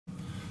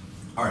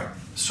All right,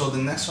 so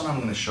the next one I'm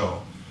going to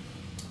show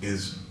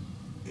is,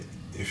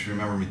 if you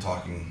remember me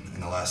talking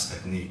in the last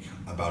technique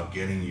about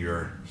getting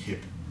your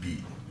hip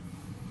beat.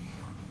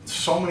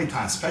 So many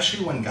times,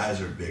 especially when guys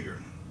are bigger,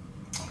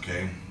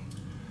 okay,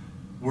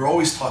 we're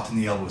always taught to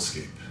knee elbow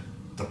escape.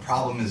 The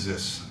problem is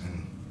this,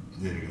 and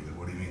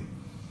what do you mean?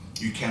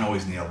 You can't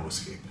always knee elbow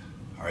escape.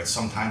 All right,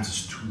 sometimes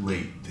it's too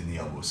late to knee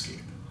elbow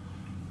escape.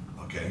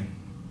 Okay,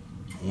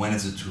 when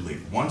is it too late?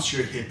 Once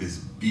your hip is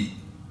beat,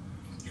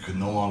 you can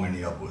no longer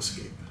knee elbow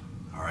escape.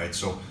 All right,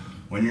 so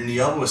when you're knee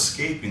elbow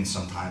escaping,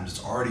 sometimes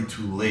it's already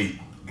too late,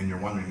 and you're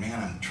wondering,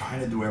 man, I'm trying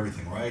to do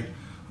everything right.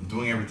 I'm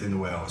doing everything the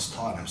way I was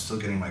taught, and I'm still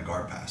getting my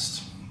guard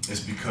passed. It's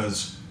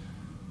because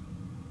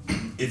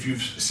if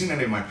you've seen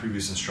any of my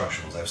previous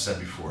instructionals, I've said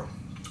before,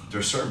 there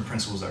are certain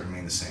principles that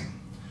remain the same.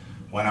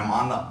 When I'm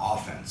on the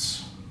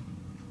offense,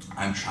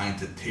 I'm trying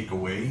to take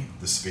away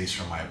the space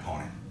from my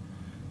opponent.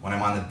 When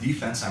I'm on the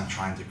defense, I'm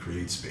trying to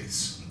create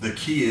space. The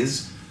key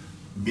is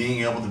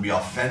being able to be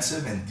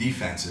offensive and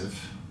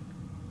defensive,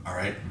 all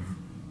right,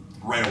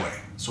 right away.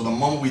 So the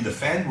moment we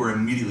defend, we're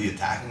immediately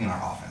attacking in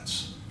our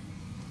offense,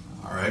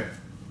 all right?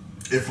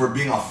 If we're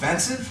being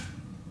offensive,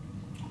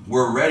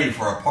 we're ready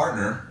for our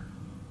partner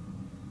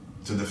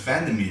to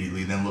defend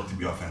immediately, then look to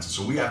be offensive.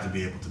 So we have to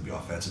be able to be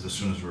offensive as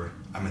soon as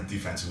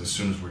defensive as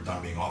soon as we're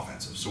done being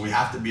offensive. So we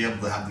have to be able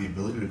to have the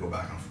ability to go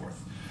back and forth.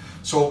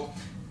 So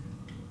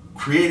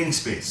creating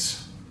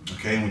space,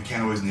 okay, and we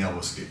can't always knee elbow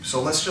escape.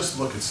 So let's just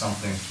look at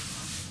something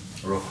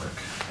real quick.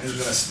 He's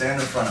gonna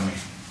stand in front of me.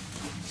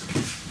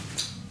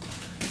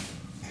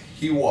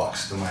 He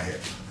walks to my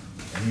hip,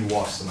 and he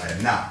walks to my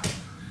hip. Now,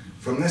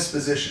 from this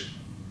position,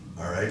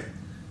 all right,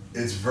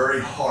 it's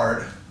very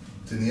hard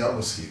to knee elbow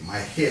escape. My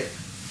hip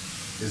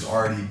is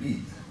already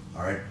beat,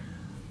 all right?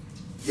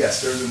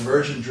 Yes, there's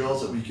inversion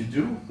drills that we can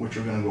do, which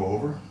we're gonna go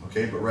over,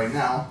 okay? But right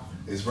now,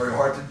 it's very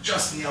hard to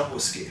just knee elbow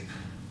escape,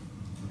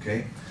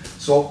 okay?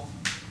 So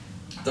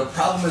the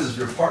problem is if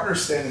your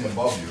partner's standing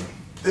above you,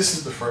 this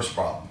is the first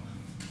problem,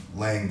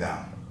 laying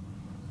down,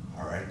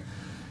 all right?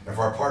 If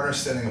our partner's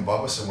standing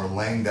above us and we're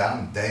laying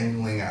down,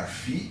 dangling our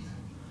feet,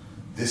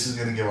 this is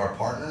gonna give our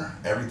partner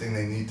everything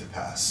they need to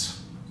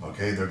pass,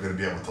 okay? They're gonna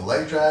be able to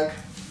leg drag,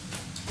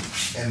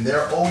 and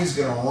they're always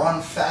gonna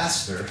run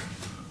faster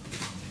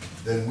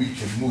than we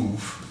can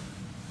move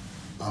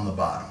on the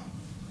bottom.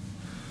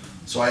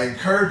 So I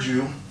encourage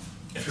you,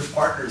 if your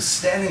partner is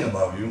standing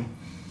above you,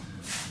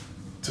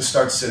 to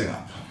start sitting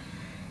up,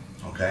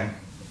 okay?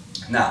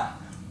 Now,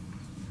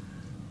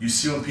 you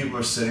see when people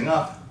are sitting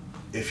up,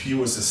 if he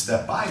was to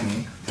step by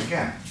me,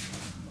 again,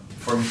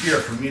 from here,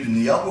 for me to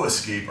knee elbow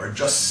escape or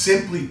just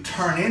simply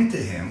turn into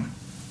him,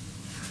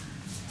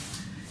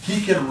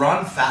 he could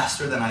run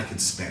faster than I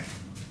could spin.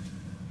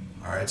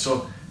 All right,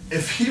 so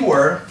if he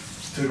were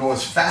to go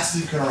as fast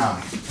as he could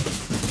around me,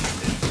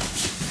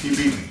 he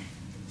beat me.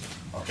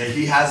 Okay,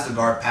 he has the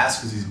guard pass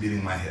because he's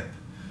beating my hip.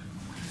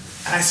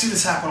 And I see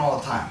this happen all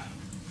the time.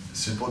 The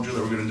simple drill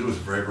that we're gonna do is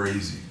very, very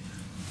easy.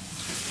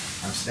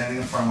 I'm standing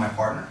in front of my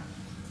partner.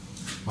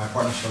 My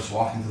partner starts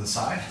walking to the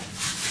side.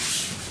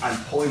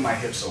 I'm pulling my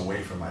hips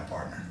away from my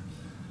partner.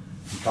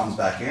 He comes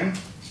back in.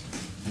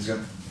 I'm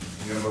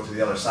gonna go to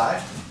the other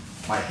side.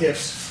 My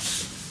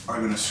hips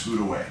are gonna scoot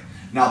away.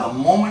 Now, the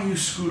moment you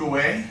scoot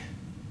away,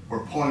 we're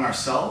pulling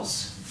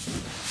ourselves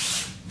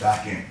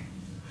back in.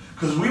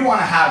 Because we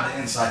wanna have the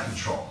inside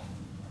control.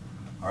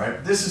 All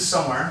right, this is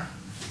somewhere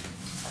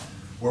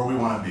where we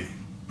wanna be.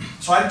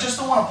 So I just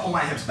don't wanna pull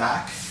my hips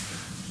back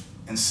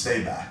and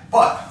stay back.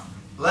 But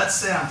let's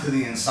say I'm to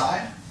the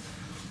inside,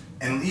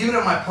 and even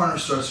if my partner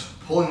starts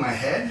pulling my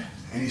head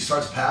and he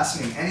starts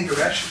passing in any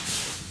direction,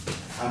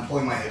 I'm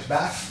pulling my hips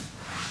back,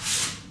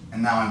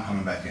 and now I'm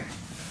coming back in.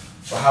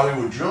 So how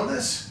we would drill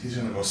this, he's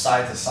gonna go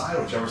side to side,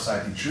 whichever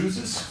side he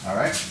chooses, all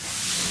right?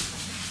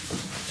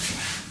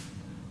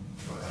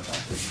 Go that back.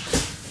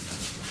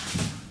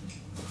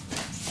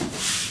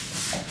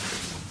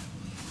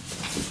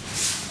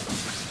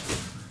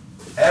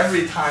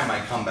 Every time I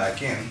come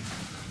back in,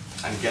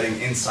 I'm getting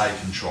inside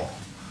control.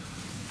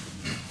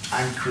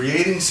 I'm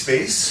creating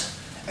space,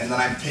 and then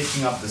I'm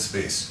taking up the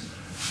space.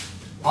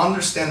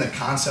 Understand the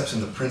concepts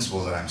and the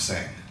principles that I'm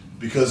saying,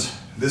 because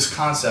this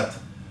concept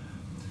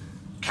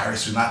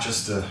carries through not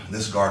just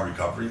this guard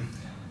recovery,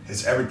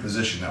 it's every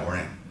position that we're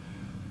in.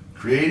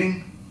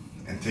 Creating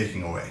and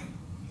taking away,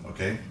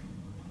 okay?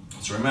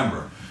 So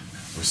remember,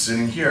 we're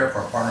sitting here, if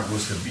our partner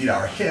goes to beat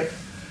our hip,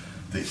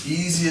 the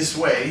easiest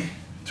way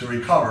to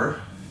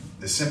recover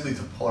is simply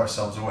to pull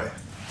ourselves away,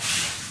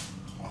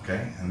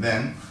 okay? And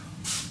then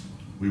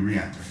we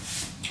re-enter.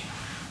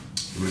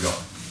 Here we go.